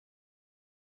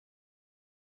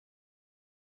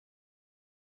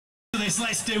boys,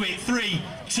 let's do it. 3,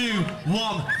 2,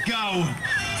 1, go.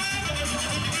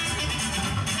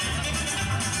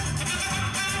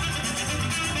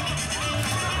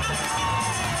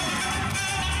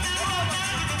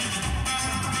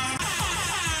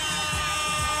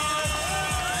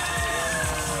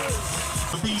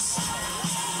 Beast.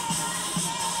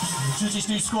 The judges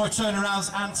do score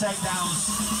turnarounds and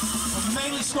takedowns, but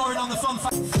mainly scoring on the fun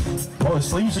fact. Oh, the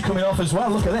sleeves are coming off as well,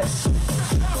 look at this.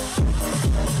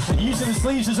 They're using the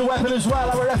sleeves as a weapon as well.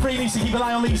 Our referee needs to keep an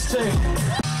eye on these two.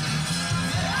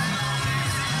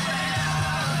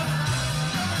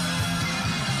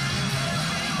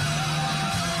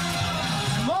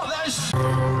 Look, there's...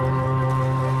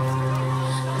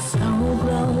 Snow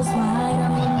blows white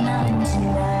on the mountain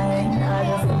tonight. I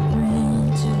just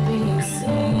bring to be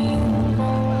seen.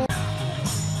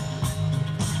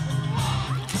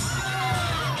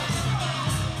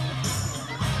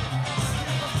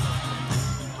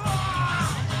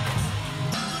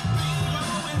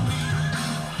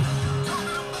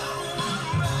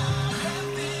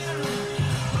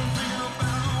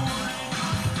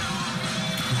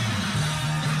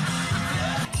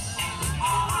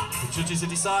 Judges have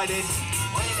decided,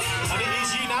 and it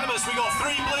is unanimous. We got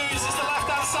 3 blues as the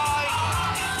left-hand side.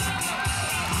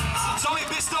 Atomic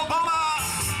Pistol Bomber.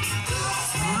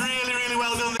 Really, really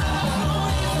well done.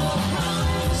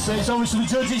 So it's almost to the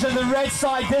judges, and the red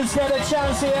side does get a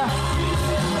chance here.